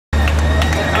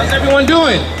How's everyone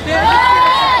doing?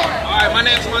 All right, my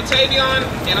name's trayvon,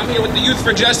 and I'm here with the Youth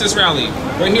for Justice rally.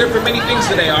 We're here for many things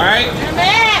today, all right?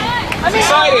 I'm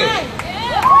excited.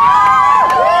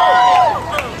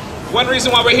 One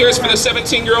reason why we're here is for the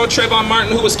 17-year-old Trayvon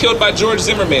Martin who was killed by George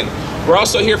Zimmerman. We're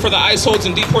also here for the ICE holds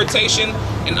and deportation.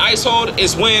 And ICE hold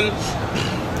is when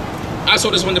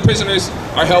the prisoners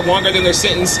are held longer than their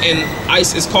sentence, and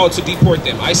ICE is called to deport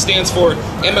them. ICE stands for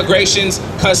Immigrations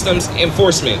Customs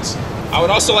Enforcement. I would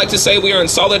also like to say we are in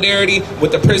solidarity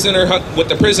with the prison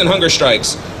hunger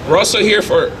strikes. We're also here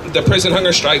for the prison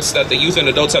hunger strikes that the youth and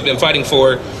adults have been fighting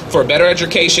for better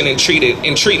education and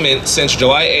treatment since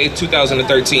July 8,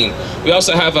 2013. We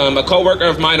also have a co-worker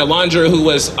of mine, Alondra, who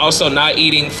was also not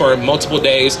eating for multiple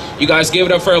days. You guys give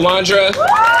it up for Alondra.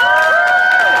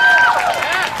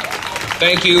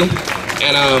 Thank you.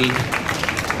 And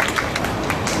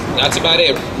that's about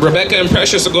it. Rebecca and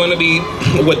Precious are going to be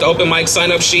with the open mic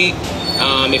sign-up sheet.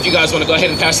 If you guys want to go ahead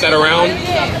and pass that around.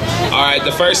 All right,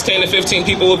 the first 10 to 15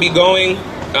 people will be going.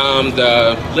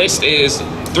 The list is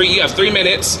you have 3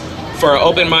 minutes for an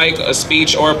open mic, a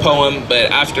speech, or a poem,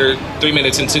 but after 3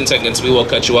 minutes and 10 seconds, we will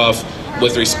cut you off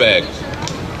with respect.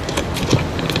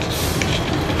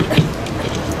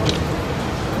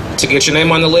 To get your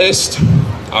name on the list.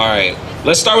 All right,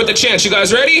 let's start with the chants. You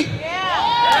guys ready?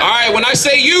 All right, when I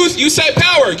say youth, you say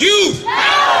power. Youth!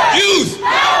 Power! Youth!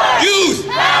 Power! Youth!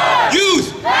 Power!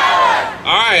 Youth! Power!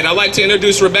 All right, I'd like to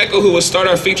introduce Rebecca, who will start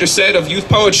our feature set of youth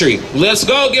poetry. Let's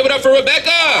go. Give it up for Rebecca.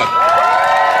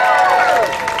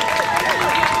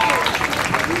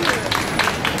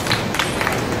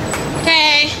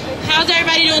 Okay, how's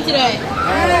everybody doing today?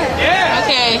 Yeah.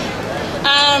 Okay.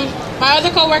 My other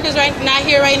co-worker's not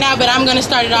here right now, but I'm going to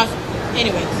start it off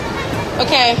anyways.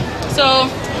 Okay, so...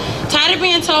 tired of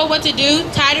being told what to do,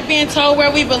 tired of being told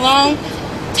where we belong,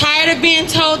 tired of being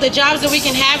told the jobs that we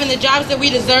can have and the jobs that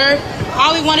we deserve.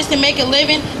 All we want is to make a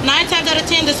living. 9 times out of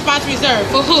 10, the spot's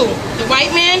reserved. For who? The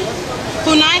white man?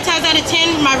 Who 9 times out of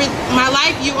 10, my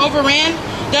life you overran?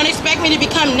 Don't expect me to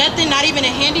become nothing, not even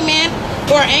a handyman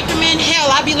or an anchorman. Hell,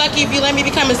 I'd be lucky if you let me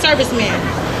become a serviceman.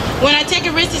 When I take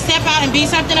a risk to step out and be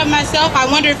something of myself, I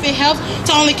wonder if it helps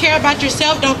to only care about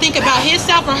yourself. Don't think about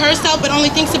himself or herself, but only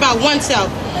thinks about oneself.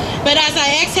 But as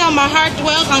I exhale, my heart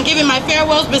dwells on giving my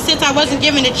farewells. But since I wasn't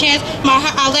given a chance,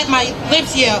 I let my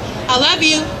lips yell, I love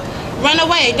you. Run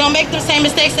away. Don't make the same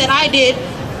mistakes that I did.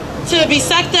 To be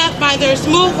sucked up by their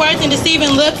smooth words and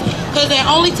deceiving lips, because they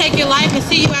only take your life and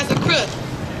see you as a crook.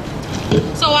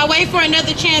 So I wait for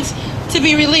another chance to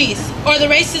be released, or the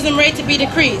racism rate to be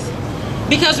decreased.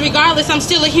 Because regardless, I'm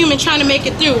still a human trying to make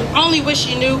it through. Only wish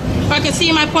you knew, or could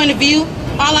see my point of view.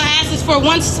 All I ask is for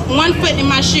one foot in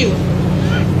my shoe.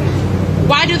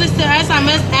 Why do this to us? I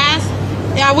must ask.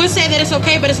 I would say that it's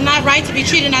okay, but it's not right to be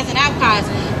treated as an outcast.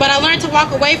 But I learned to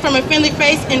walk away from a friendly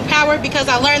face in power because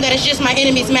I learned that it's just my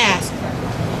enemy's mask.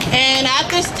 And at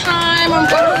this time, I'm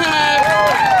going to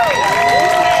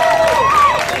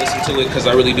listen to it because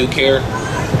I really do care.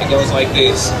 It goes like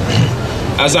this.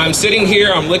 As I'm sitting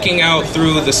here, I'm looking out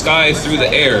through the sky, through the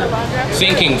air,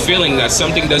 thinking, feeling that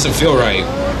something doesn't feel right.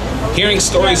 Hearing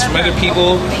stories from other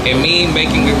people and me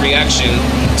making a reaction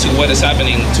to what is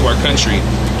happening to our country.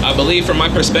 I believe from my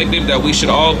perspective that we should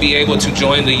all be able to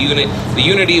join the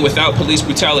unity without police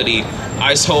brutality,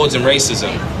 ICE holds, and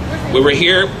racism.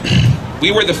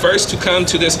 We were the first to come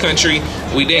to this country.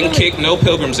 We didn't kick no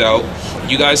pilgrims out.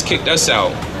 You guys kicked us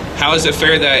out. How is it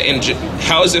fair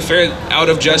out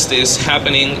of justice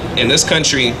happening in this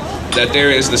country that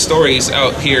there is the stories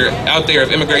out there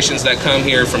of immigrations that come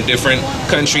here from different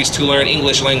countries to learn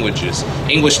English language.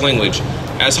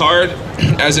 As hard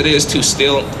as it is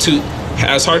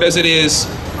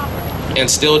and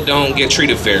still don't get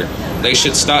treated fair. They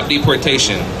should stop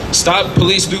deportation. Stop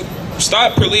police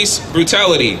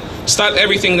brutality. Stop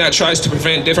everything that tries to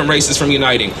prevent different races from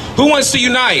uniting. Who wants to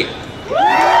unite?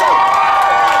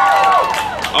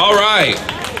 All right.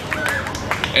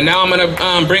 And now I'm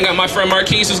gonna bring up my friend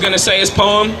Marquise, who's gonna say his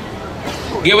poem.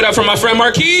 Give it up for my friend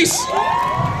Marquise.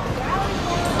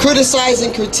 Criticized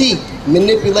and critiqued,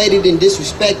 manipulated and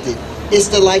disrespected. It's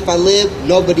the life I live,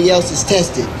 nobody else is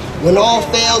tested. When all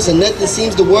fails and nothing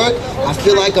seems to work, I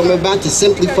feel like I'm about to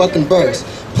simply fucking burst.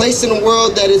 Placed in a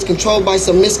world that is controlled by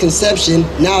some misconception,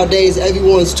 nowadays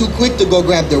everyone's too quick to go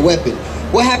grab their weapon.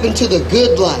 What happened to the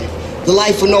good life? The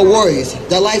life with no worries.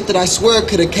 That life that I swear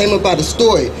could have came about a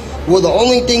story. Well, the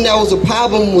only thing that was a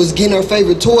problem was getting our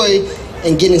favorite toy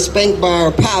and getting spanked by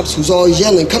our pops who's always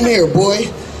yelling, "Come here, boy."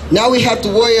 Now we have to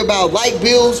worry about light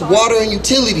bills, water, and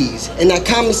utilities, and that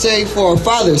commissary for our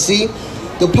father, see?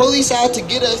 The police out to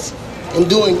get us and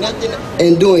doing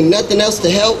nothing else to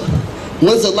help.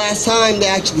 When's the last time they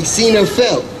actually seen or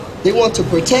felt? They want to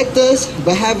protect us,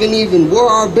 but haven't even wore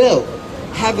our belt.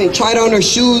 Haven't tried on our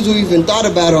shoes or even thought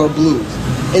about our blues.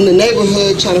 In the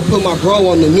neighborhood trying to put my bro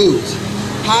on the news.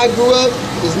 How I grew up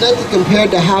is nothing compared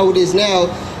to how it is now.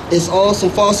 It's all some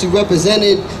falsely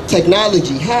represented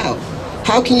technology. How?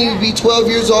 How can you be 12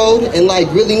 years old and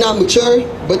like really not mature,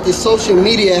 but this social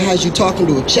media has you talking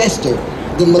to a Chester?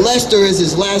 The molester is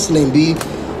his last name, B.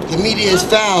 The media is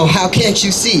foul, how can't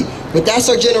you see? But that's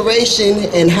our generation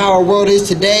and how our world is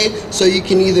today, so you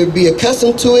can either be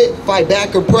accustomed to it, fight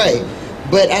back, or pray.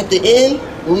 But at the end,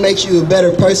 what makes you a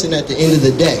better person at the end of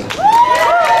the day?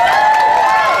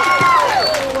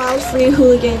 Wild free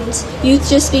hooligans, youth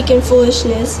just speaking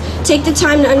foolishness. Take the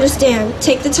time to understand,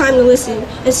 take the time to listen,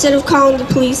 instead of calling the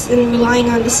police and relying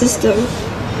on the system.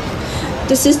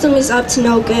 The system is up to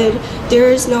no good.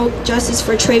 There is no justice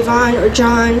for Trayvon or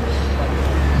John,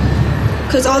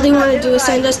 because all they want to do is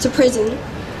send us to prison.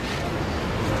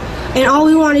 And all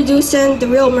we want to do is send the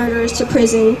real murderers to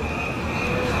prison.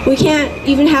 We can't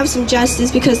even have some justice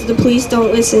because the police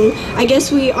don't listen. I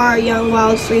guess we are young,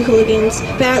 wild, free hooligans,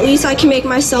 but at least I can make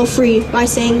myself free by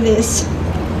saying this. So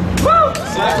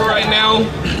for right now,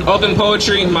 open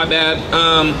poetry, my bad.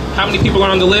 How many people are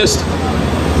on the list?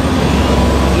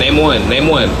 Name one, name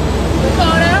one.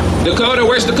 Dakota. Dakota,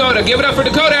 where's Dakota? Give it up for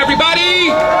Dakota, everybody!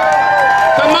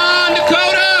 Come on,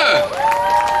 Dakota!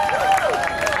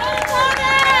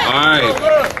 All right.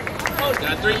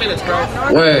 Got 3 minutes,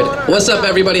 bro. Word. What's up,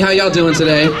 everybody? How y'all doing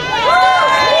today?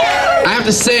 I have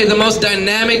to say, the most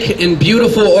dynamic and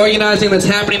beautiful organizing that's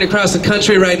happening across the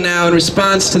country right now in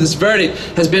response to this verdict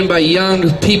has been by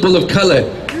young people of color.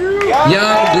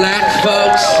 Young black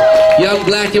folks, young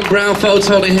black and brown folks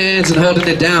holding hands and holding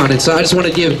it down. And so I just want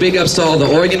to give big ups to all the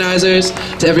organizers,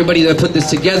 to everybody that put this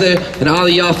together, and all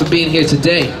of y'all for being here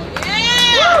today.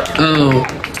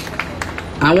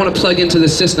 I want to plug into the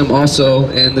system also,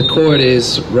 and the cord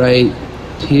is right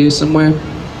here somewhere.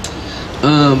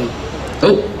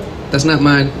 Oh, that's not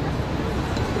mine.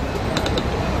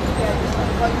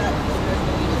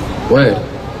 Word.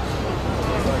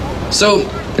 So,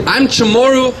 I'm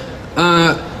Chamorro.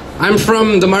 I'm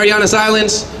from the Marianas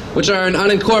Islands, which are an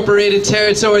unincorporated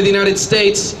territory of the United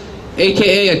States,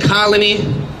 aka a colony.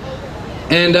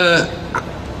 And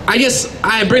I guess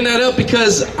I bring that up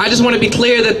because I just want to be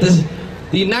clear that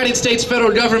the United States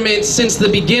federal government, since the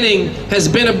beginning, has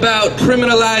been about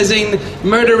criminalizing,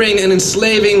 murdering, and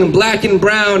enslaving black and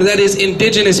brown, that is,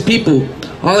 indigenous people,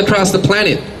 all across the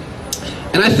planet.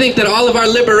 And I think that all of our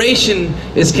liberation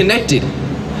is connected.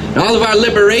 And all of our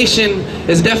liberation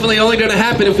is definitely only going to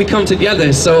happen if we come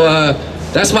together. So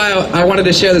that's why I wanted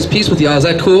to share this piece with y'all. Is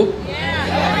that cool?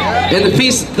 Yeah. And the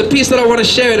piece that I want to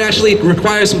share, it actually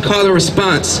requires some call and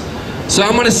response. So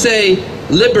I'm going to say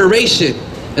liberation.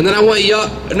 And then I want y'all,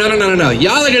 no.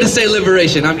 Y'all are going to say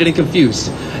liberation. I'm getting confused.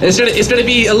 It's gonna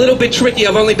be a little bit tricky.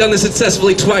 I've only done this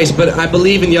successfully twice, but I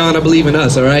believe in y'all and I believe in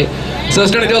us, all right? So it's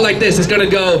gonna go like this. It's gonna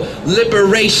go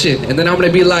liberation. And then I'm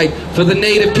gonna be like, for the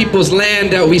native people's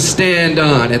land that we stand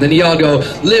on. And then y'all go,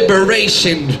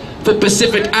 liberation for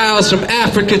Pacific Isles from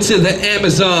Africa to the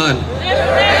Amazon.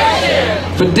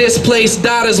 Liberation. For displaced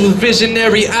daughters with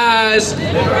visionary eyes.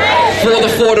 Liberation. For the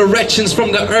four directions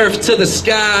from the earth to the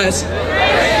skies.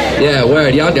 Liberation. Yeah,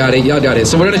 word, y'all got it, y'all got it.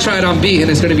 So we're gonna try it on beat and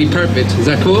it's gonna be perfect. Is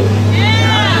that cool?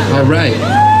 Yeah. All right.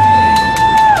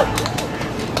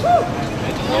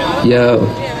 Yo.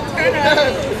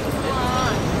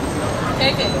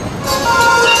 Take it.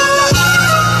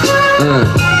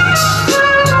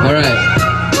 All right.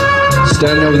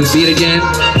 Starting over the beat again.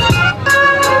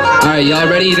 Alright, y'all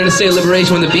ready? You're gonna say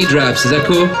liberation when the beat drops. Is that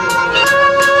cool?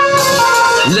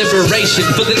 Liberation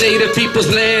for the native people's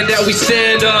land that we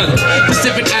stand on.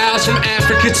 Pacific Isles from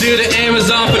Africa to the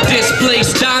Amazon. For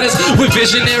displaced daughters with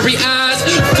visionary eyes.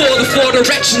 For the four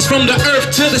directions from the earth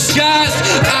to the skies.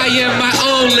 I am my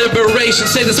own liberation.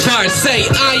 Say this part. Say,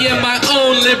 I am my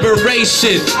own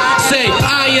liberation. Say,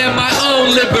 I am my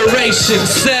own liberation.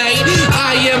 Say,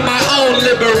 I am my own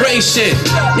liberation.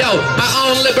 Yo, my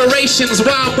own liberation is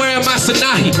why I'm wearing my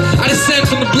Sanahi. I descend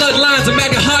from the bloodlines of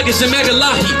Magahagas and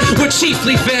Magalahi. We're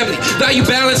chiefly family, value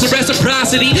balance and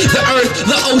reciprocity. The earth,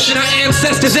 the ocean, our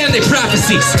ancestors and their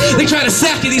prophecies. They try to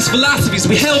sap these philosophies,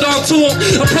 we held on to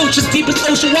them. Approach as deep as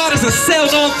ocean waters and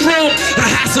sailed on through them.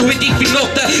 Ahasa with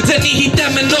Ifinota, Zenihita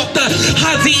Menota,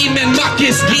 Hazi Imen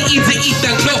Makis, Liiza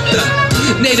Itan Nota.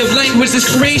 Native language is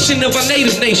creation of our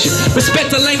native nation.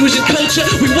 Respect our language and culture,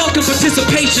 we welcome participation.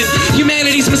 emancipation.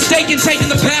 Humanity's mistaken, taking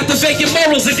the path of vacant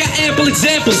morals. And got ample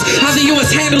examples how the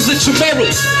U.S. handles its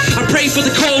morals. I pray for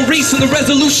the coral reefs and the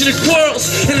resolution of quarrels.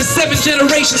 And in 7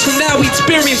 generations from now we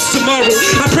experience tomorrow.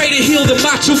 I pray to heal the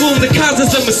macho wound that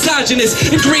causes a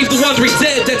misogynist, and grieve the wandering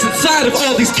dead that's inside of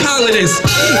all these colonists.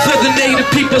 For the native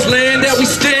people's land that we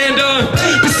stand on,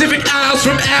 Pacific Isles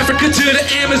from Africa to the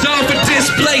Amazon, for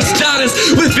displaced daughters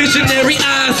with visionary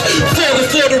eyes. For the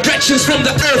 4 directions from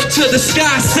the earth to the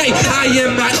sky. Say, I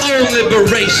am my own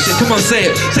liberation. Come on, say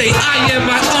it. Say, I am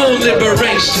my own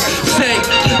liberation. Say,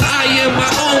 I am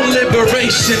my own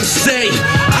liberation. Say,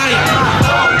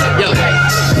 yo.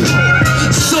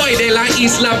 Soy de la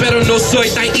isla, pero no soy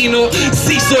taíno.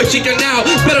 Sí soy chicanao,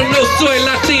 pero no soy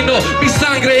latino. Mi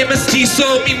sangre es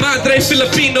mestizo, mi madre es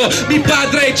filipino, mi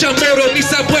padre chamorro,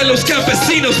 mis abuelos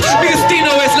campesinos. Mi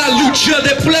destino es la lucha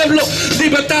del pueblo,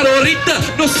 libertad ahorita,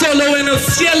 no solo en el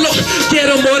cielo.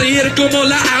 Quiero morir como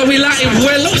la águila en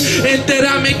vuelo,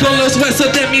 enterarme con los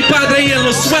huesos de mi padre y en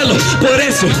los suelos. Por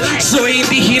eso soy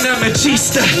indígena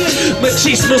machista,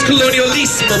 machismo es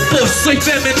colonialismo. Pues soy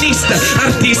feminista,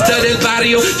 artista del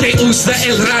barrio que usa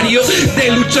el radio.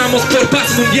 De luchamos por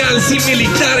paz mundial y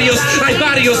militares. Hay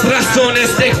varias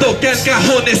razones de tocar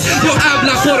cajones. Yo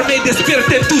habla por me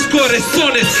despierten tus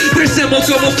corazones. Crecemos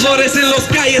como flores en las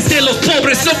calles de los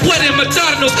pobres. No pueden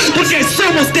matarnos porque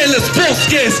somos de los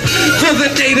bosques. For the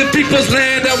native people's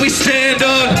land that we stand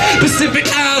on, Pacific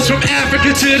Isles from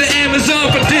Africa to the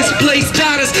Amazon, for displaced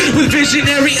daughters with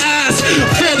visionary eyes.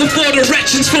 For the 4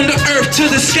 directions from the earth to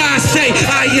the sky. Say,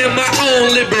 I am my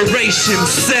own liberation.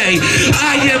 Say,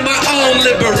 I am my own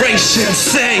liberation.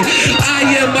 Say, I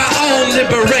am my own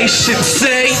liberation.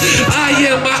 Say, I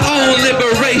am my own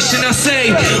liberation. I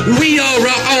say, we are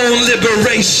our own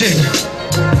liberation.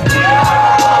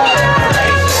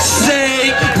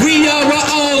 Say, we are our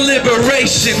own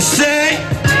liberation. Say,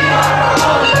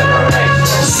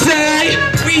 say,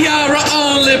 we are our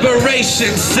own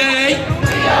liberation. Say,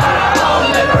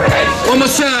 one more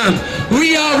time.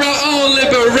 We are our own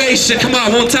liberation. Come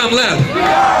on, one time left.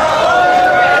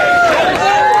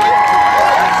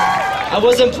 I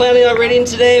wasn't planning on reading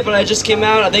today, but I just came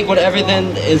out. I think what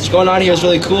everything is going on here is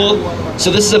really cool. So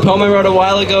this is a poem I wrote a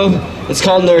while ago. It's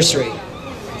called Nursery.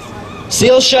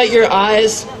 Seal shut your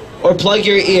eyes or plug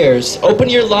your ears. Open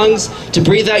your lungs to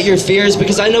breathe out your fears,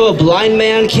 because I know a blind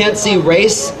man can't see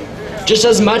race just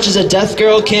as much as a deaf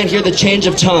girl can't hear the change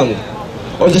of tongue,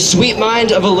 or the sweet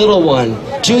mind of a little one,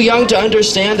 too young to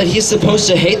understand that he's supposed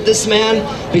to hate this man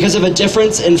because of a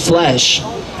difference in flesh.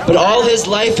 But all his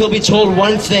life he'll be told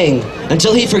one thing,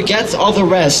 until he forgets all the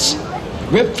rest.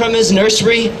 Ripped from his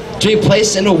nursery to be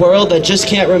placed in a world that just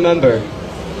can't remember.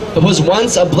 What was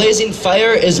once a blazing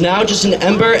fire is now just an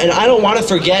ember, and I don't want to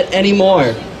forget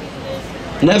anymore.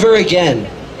 Never again.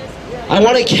 I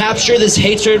want to capture this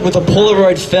hatred with a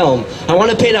Polaroid film. I want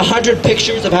to paint 100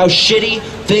 pictures of how shitty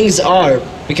things are,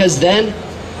 because then,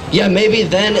 yeah, maybe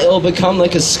then it'll become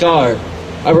like a scar,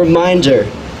 a reminder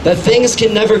that things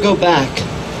can never go back.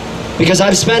 Because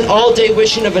I've spent all day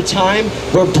wishing of a time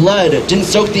where blood didn't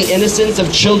soak the innocence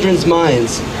of children's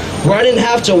minds, where I didn't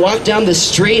have to walk down the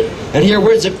street and hear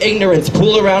words of ignorance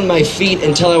pool around my feet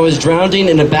until I was drowning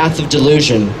in a bath of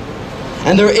delusion.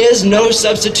 And there is no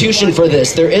substitution for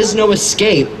this. There is no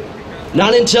escape.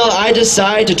 Not until I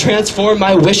decide to transform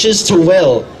my wishes to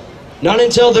will. Not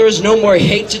until there is no more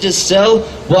hate to distill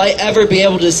will I ever be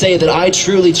able to say that I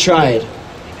truly tried.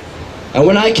 And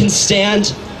when I can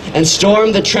stand and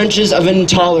storm the trenches of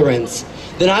intolerance,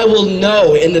 then I will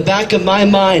know in the back of my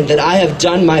mind that I have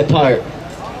done my part.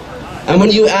 And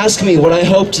when you ask me what I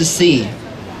hope to see,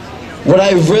 what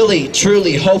I really,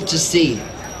 truly hope to see,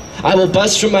 I will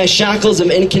bust from my shackles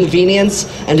of inconvenience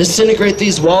and disintegrate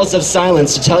these walls of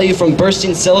silence to tell you from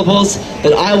bursting syllables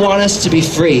that I want us to be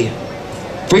free.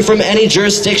 Free from any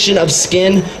jurisdiction of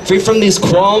skin, free from these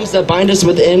qualms that bind us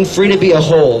within, free to be a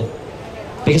whole.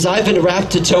 Because I've been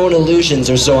wrapped to toe in illusions,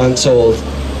 or so I'm told,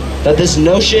 that this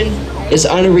notion is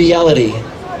unreality,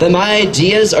 that my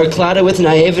ideas are clouded with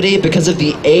naivety because of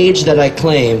the age that I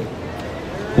claim.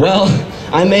 Well,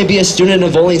 I may be a student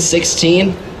of only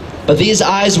 16, but these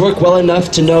eyes work well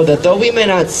enough to know that though we may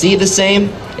not see the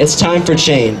same, it's time for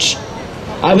change.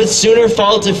 I would sooner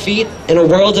fall defeat in a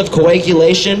world of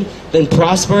coagulation than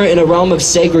prosper in a realm of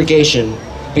segregation,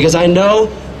 because I know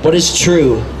what is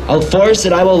true, a force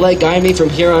that I will let guide me from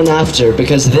here on after,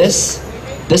 because this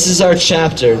is our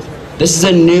chapter. This is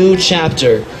a new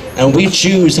chapter, and we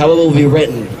choose how it will be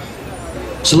written.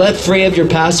 So let free of your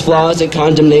past flaws and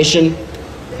condemnation,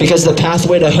 because the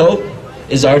pathway to hope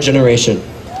is our generation.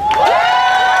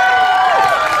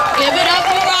 Give it up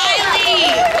for Riley.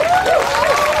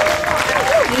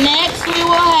 Next, we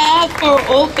for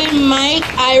open mic,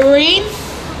 Irene.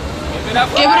 Give it up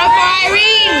for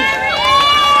Irene.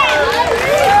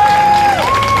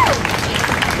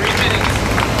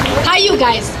 Hi, you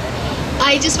guys.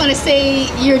 I just want to say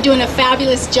you're doing a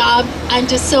fabulous job. I'm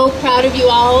just so proud of you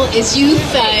all as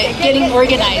youth getting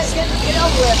organized.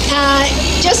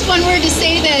 Just one word to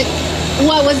say that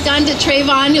what was done to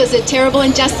Trayvon was a terrible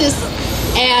injustice,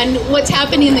 and what's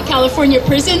happening in the California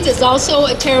prisons is also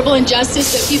a terrible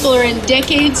injustice, that people are in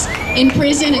decades in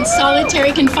prison in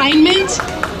solitary confinement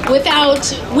without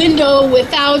window,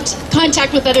 without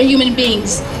contact with other human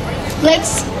beings.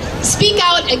 Let's speak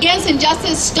out against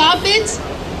injustice, stop it.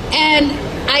 And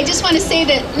I just want to say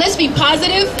that let's be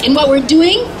positive in what we're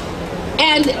doing.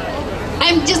 And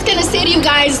I'm just going to say to you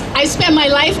guys, I spent my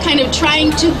life kind of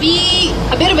trying to be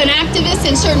a bit of an activist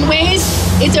in certain ways.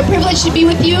 It's a privilege to be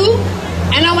with you.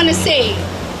 And I want to say,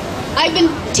 I've been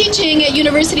teaching at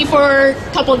university for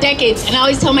a couple decades, and I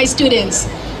always tell my students,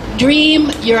 dream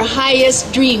your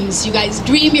highest dreams. You guys,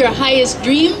 dream your highest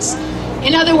dreams.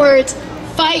 In other words,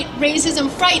 fight racism,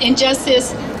 fight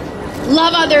injustice,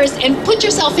 love others, and put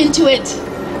yourself into it.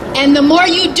 And the more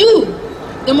you do,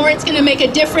 the more it's going to make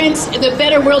a difference, the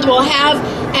better world we'll have,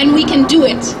 and we can do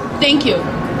it. Thank you. All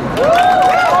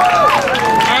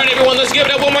right, everyone, let's give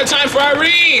it up one more time for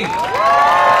Irene. All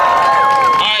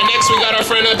right, next we got our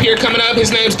friend up here coming up.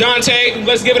 His name's Dante.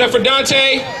 Let's give it up for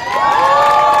Dante.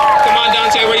 Come on,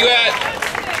 Dante, where you at?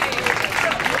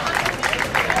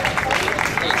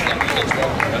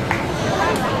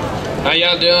 How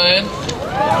y'all doing?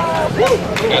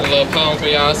 Got a little poem for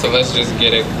y'all, so let's just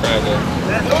get it cracking.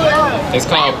 It's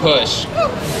called Push.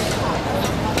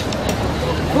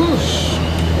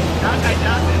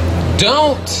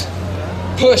 Don't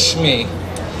push me,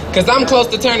 cause I'm close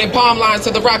to turning palm lines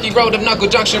to the rocky road of Knuckle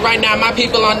Junction. Right now, my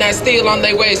people on that steel on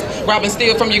their waist, robbing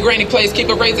steel from your granny place. Keep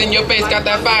a razor in your face, got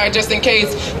that fire just in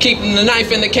case. Keeping the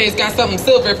knife in the case, got something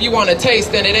silver if you want to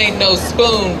taste, and it ain't no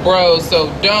spoon, bro.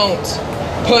 So don't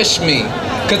push me,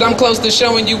 cause I'm close to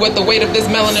showing you what the weight of this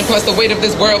melanin plus the weight of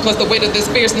this world plus the weight of this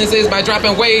fierceness is by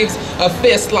dropping waves of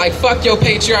fists like fuck your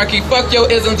patriarchy, fuck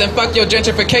your isms, and fuck your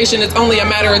gentrification. It's only a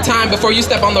matter of time before you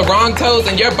step on the wrong toes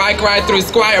and your bike ride through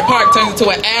Squire Park turns into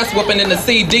an ass whooping in the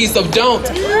CD. So don't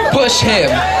push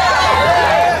him,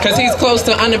 cause he's close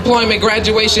to unemployment,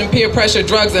 graduation, peer pressure,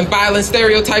 drugs, and violence.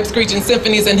 Stereotypes screeching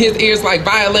symphonies in his ears like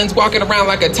violins. Walking around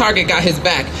like a target got his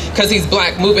back, cause he's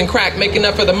black, moving crack, making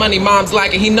up for the money mom's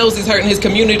lacking. He knows he's hurting his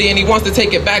community and he wants to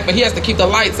take it back, but he has to keep the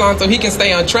lights on so he can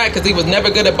stay on track, cause he was never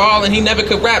good at ball and he never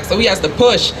could rap, so he has to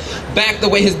push back the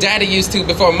way his daddy used to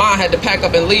before Ma had to pack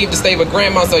up and leave to stay with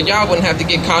grandma so y'all wouldn't have to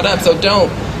get caught up. So don't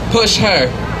push her,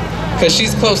 cause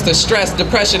she's close to stress,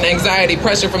 depression, anxiety,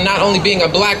 pressure from not only being a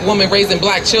black woman raising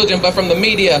black children, but from the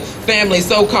media, family,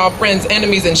 so-called friends,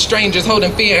 enemies, and strangers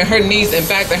holding fear in her knees and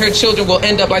back that her children will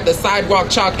end up like the sidewalk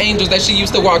chalk angels that she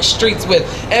used to walk streets with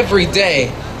every day.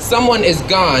 Someone is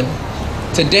gone.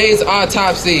 Today's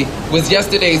autopsy was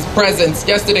yesterday's presence.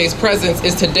 Yesterday's presence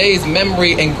is today's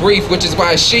memory and grief, which is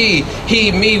why she,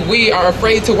 he, me, we are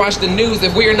afraid to watch the news.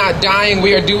 If we are not dying,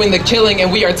 we are doing the killing,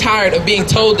 and we are tired of being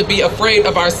told to be afraid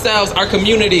of ourselves, our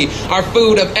community, our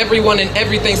food, of everyone and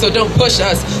everything. So don't push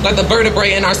us like the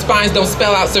vertebrae in our spines don't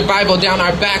spell out survival down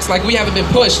our backs, like we haven't been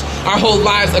pushed our whole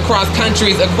lives across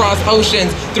countries, across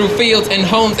oceans, through fields and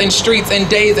homes and streets and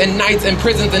days and nights and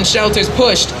prisons and shelters,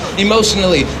 pushed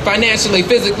emotionally, financially,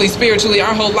 physically, spiritually.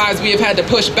 Our whole lives we have had to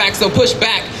push back, so push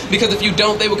back, because if you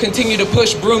don't, they will continue to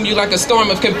push broom you like a storm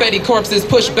of confetti corpses.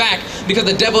 Push back, because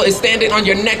the devil is standing on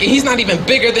your neck and he's not even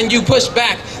bigger than you. Push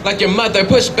back like your mother,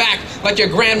 push back like your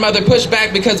grandmother, push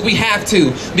back because we have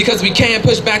to, because we can.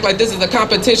 Push back like this is a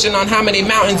competition on how many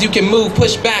mountains you can move.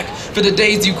 Push back for the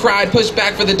days you cried, push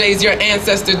back for the days your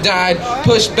ancestor died.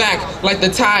 Push back like the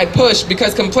tide, push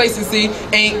because complacency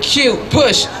ain't cute.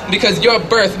 Push because your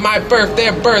birth, my birth,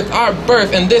 their birth, our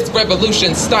birth, and this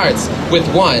revolution starts with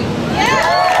one. Alright,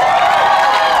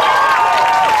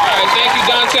 thank you,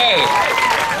 Dante.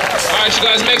 Alright, you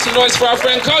guys make some noise for our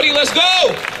friend Cody. Let's go!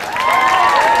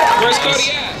 Where's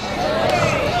Cody at?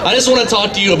 I just want to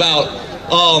talk to you about,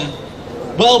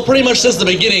 well, pretty much since the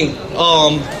beginning,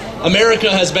 America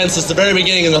has been, since the very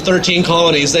beginning in the 13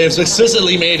 colonies, they have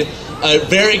explicitly made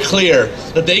very clear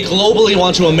that they globally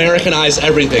want to Americanize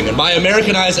everything. And by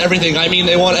Americanize everything, I mean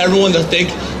they want everyone to think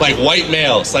like white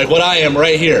males, like what I am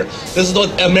right here. This is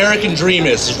what the American dream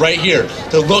is right here.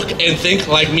 To look and think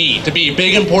like me, to be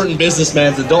big, important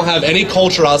businessmen that don't have any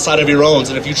culture outside of your own.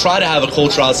 And if you try to have a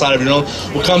culture outside of your own,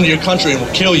 we'll come to your country and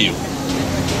we'll kill you.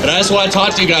 And I just want to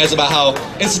talk to you guys about how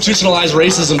institutionalized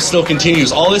racism still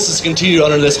continues. All this is continued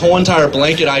under this whole entire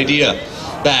blanket idea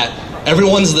that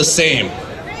everyone's the same.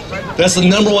 That's the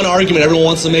number one argument everyone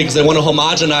wants to make, is they want to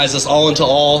homogenize us all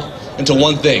into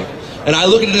one thing. And I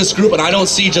look at this group and I don't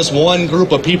see just one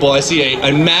group of people. I see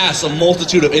a mass, a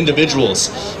multitude of individuals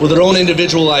with their own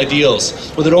individual ideals,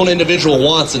 with their own individual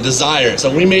wants and desires.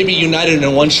 And we may be united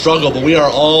in one struggle, but we are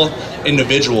all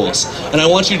individuals. And I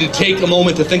want you to take a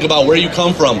moment to think about where you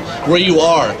come from, where you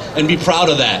are, and be proud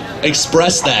of that.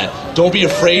 Express that. Don't be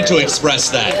afraid to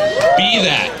express that. Be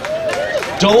that.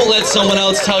 Don't let someone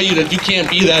else tell you that you can't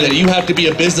be that you have to be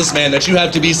a businessman, that you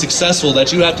have to be successful,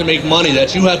 that you have to make money,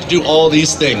 that you have to do all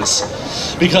these things.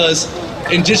 Because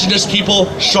indigenous people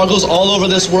struggles all over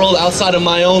this world outside of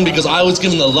my own, because I was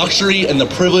given the luxury and the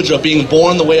privilege of being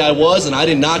born the way I was, and I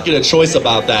did not get a choice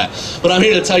about that. But I'm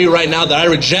here to tell you right now that I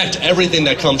reject everything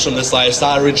that comes from this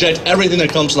lifestyle. I reject everything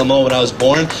that comes from the moment I was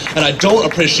born, and I don't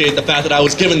appreciate the fact that I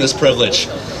was given this privilege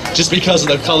just because of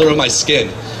the color of my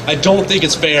skin. I don't think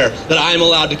it's fair that I'm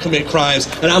allowed to commit crimes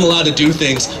and I'm allowed to do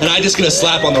things and I just get a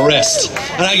slap on the wrist.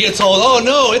 And I get told, oh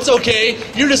no, it's okay,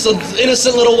 you're just an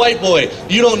innocent little white boy.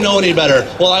 You don't know any better.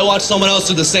 Well, I watch someone else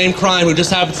do the same crime who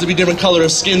just happens to be different color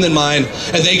of skin than mine,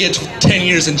 and they get 10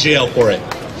 years in jail for it.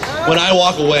 When I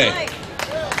walk away.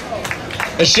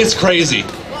 That shit's crazy.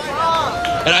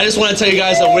 And I just want to tell you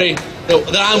guys that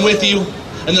I'm with you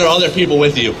and there are other people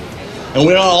with you. And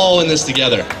we're all in this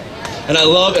together. And I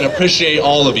love and appreciate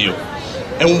all of you.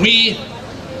 And we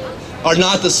are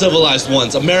not the civilized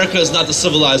ones. America is not the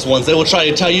civilized ones. They will try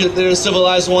to tell you that they're the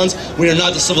civilized ones. We are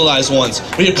not the civilized ones.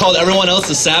 We have called everyone else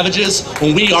the savages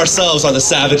when we ourselves are the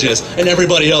savages and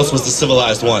everybody else was the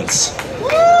civilized ones.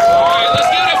 Alright, let's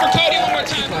give it up for Cody one more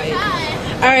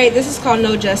time. Alright, this is called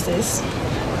No Justice.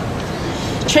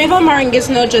 Trayvon Martin gets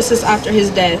no justice after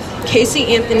his death.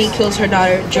 Casey Anthony kills her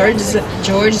daughter. George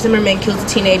Zimmerman kills a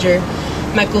teenager.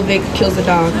 Michael Vick kills a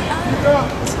dog.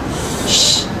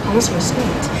 Shh, almost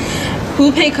respect.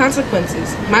 Who paid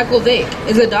consequences? Michael Vick.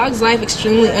 Is a dog's life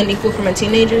extremely unequal from a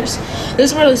teenager's?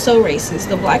 This world is so racist.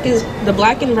 The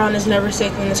black and brown is never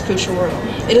safe in this crucial world.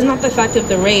 It is not the fact of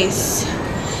the race.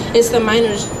 It's that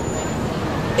minors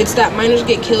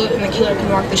get killed and the killer can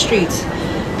walk the streets.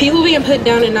 People being put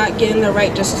down and not getting the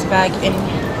right justice back and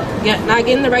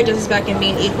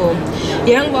being equal.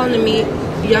 Young,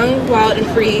 wild, and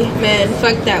free men,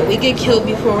 fuck that. We get killed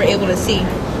before we're able to see.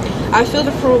 I feel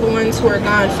for the ones who are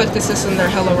gone. Fuck the system, they're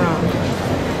hella wrong.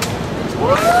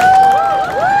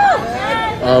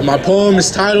 My poem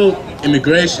is titled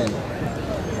Immigration.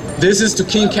 This is to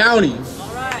King County.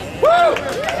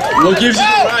 What gives you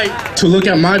the right to look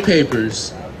at my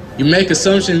papers? You make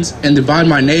assumptions and divide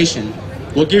my nation.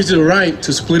 What gives you the right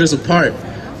to split us apart?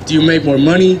 Do you make more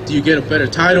money? Do you get a better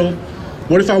title?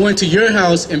 What if I went to your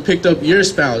house and picked up your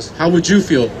spouse? How would you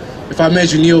feel if I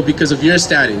made you kneel because of your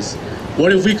status?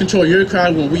 What if we control your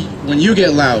crowd when you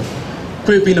get loud?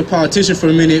 Quit being a politician for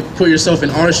a minute, put yourself in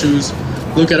our shoes,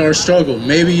 look at our struggle.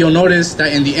 Maybe you'll notice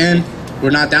that in the end,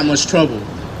 we're not that much trouble.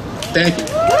 Thank you.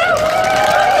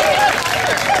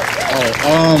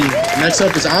 Next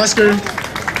up is Oscar.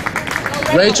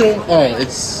 Rachel,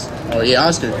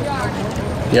 Oscar.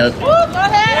 Yep. Go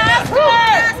ahead,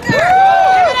 Oscar!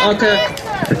 Okay.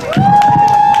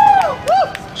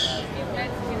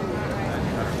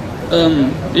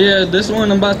 Yeah, this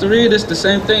one I'm about to read is the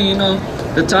same thing, you know.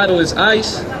 The title is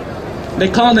Ice. They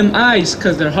call them ice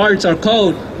because their hearts are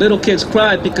cold. Little kids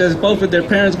cry because both of their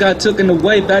parents got taken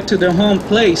away back to their home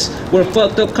place, where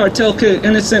fucked up cartel kill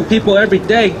innocent people every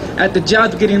day at the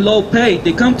jobs getting low pay.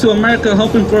 They come to America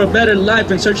hoping for a better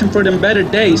life and searching for them better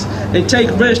days. They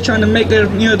take risks trying to make it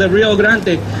near the Rio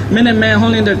Grande. Minutemen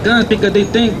holding their guns because they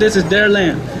think this is their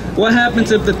land. What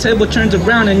happens if the table turns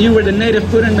around and you were the native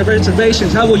put in the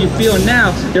reservations? How will you feel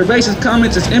now? Your racist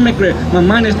comments is immigrant. My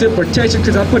mind is deportation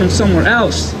because I put them somewhere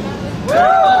else.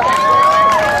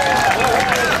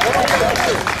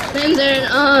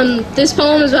 This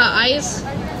poem is about ice.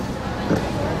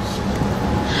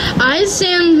 Ice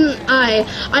and I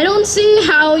don't see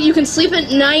how you can sleep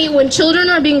at night when children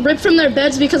are being ripped from their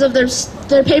beds because of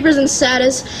their papers and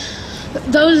status.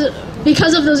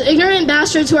 Because of those ignorant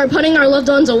bastards who are putting our loved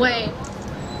ones away.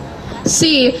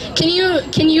 C, can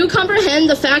you comprehend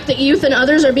the fact that youth and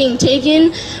others are being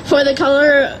taken because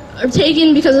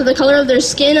of the color of their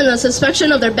skin and the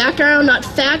suspicion of their background, not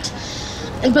fact.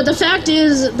 But the fact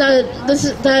is that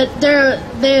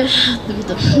they're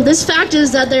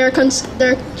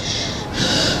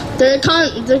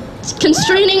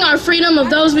constraining our freedom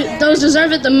of those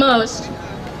deserve it the most.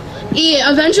 E,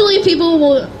 eventually people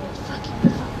will.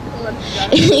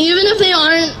 Even if they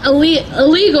aren't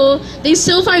illegal, they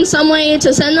still find some way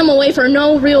to send them away for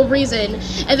no real reason.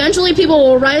 Eventually people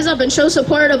will rise up and show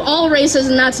support of all races,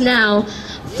 and that's now.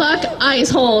 fuck ICE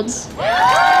holds.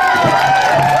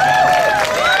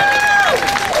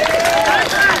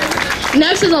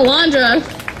 Next is Alondra.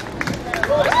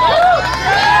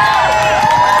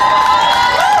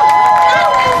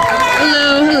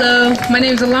 Hello. My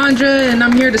name's Alondra, and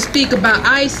I'm here to speak about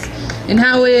ICE and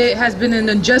how it has been an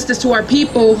injustice to our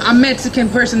people. I'm Mexican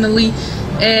personally,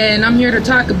 and I'm here to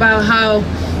talk about how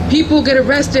people get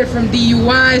arrested from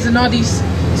DUIs and all these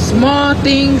small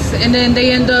things, and then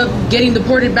they end up getting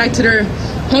deported back to their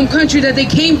home country that they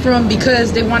came from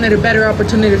because they wanted a better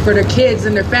opportunity for their kids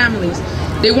and their families.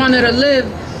 They wanted to live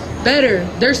better.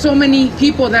 There's so many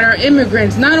people that are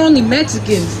immigrants, not only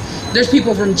Mexicans. There's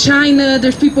people from China,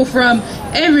 there's people from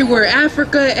everywhere,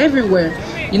 Africa, everywhere.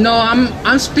 You know,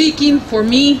 I'm speaking for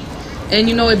me, and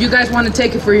you know, if you guys want to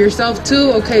take it for yourself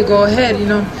too, okay, go ahead, you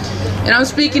know. And I'm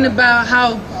speaking about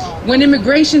how when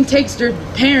immigration takes their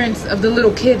parents of the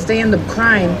little kids, they end up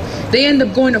crying. They end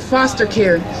up going to foster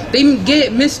care. They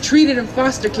get mistreated in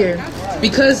foster care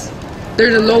because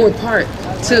they're the lower part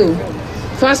too.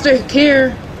 Foster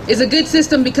care is a good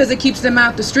system because it keeps them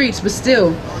out the streets, but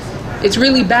still, it's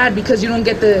really bad because you don't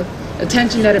get the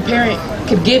attention that a parent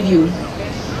could give you.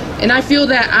 And I feel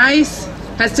that ICE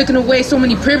has taken away so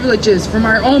many privileges from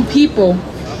our own people,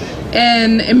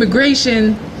 and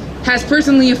immigration has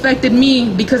personally affected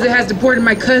me because it has deported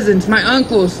my cousins, my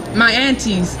uncles, my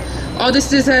aunties. All these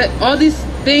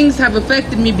things have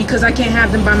affected me because I can't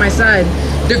have them by my side.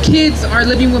 Their kids are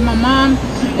living with my mom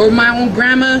or my own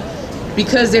grandma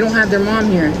because they don't have their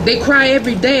mom here. They cry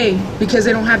every day because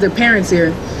they don't have their parents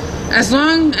here. As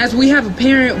long as we have a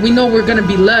parent, we know we're gonna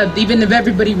be loved, even if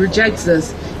everybody rejects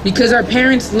us, because our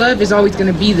parents' love is always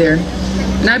gonna be there.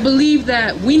 And I believe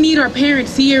that we need our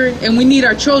parents here and we need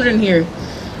our children here.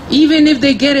 Even if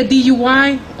they get a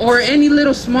DUI or any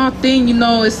little small thing, you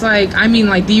know, it's like, I mean,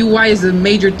 like DUI is a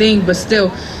major thing, but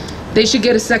still, they should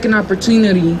get a second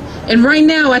opportunity. And right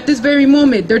now, at this very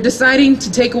moment, they're deciding to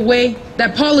take away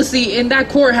that policy in that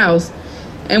courthouse.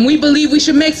 And we believe we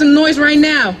should make some noise right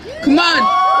now. Come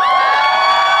on.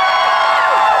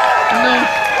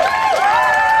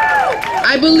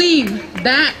 I believe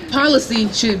that policy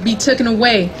should be taken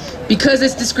away because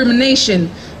it's discrimination,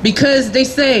 because they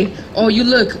say, oh, you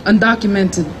look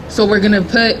undocumented, so we're gonna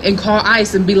put and call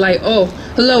ICE and be like, oh,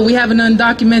 hello, we have an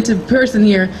undocumented person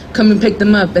here, come and pick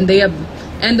them up, and they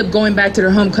end up going back to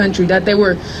their home country that they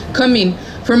were coming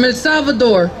from. El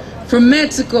Salvador, from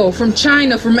Mexico, from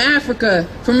China, from Africa,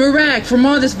 from Iraq, from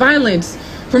all this violence,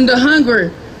 from the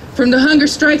hunger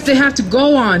strikes they have to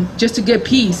go on just to get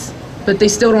peace. But they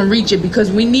still don't reach it because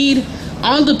we need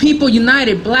all the people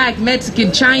united, black,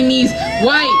 Mexican, Chinese,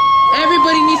 white.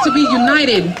 Everybody needs to be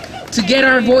united to get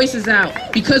our voices out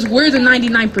because we're the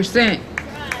 99%.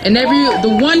 And the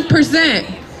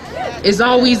 1% is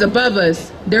always above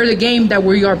us. They're the game that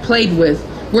we are played with.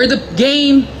 We're the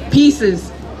game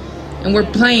pieces and we're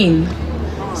playing.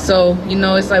 So, you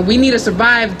know, it's like we need to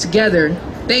survive together.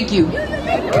 Thank you.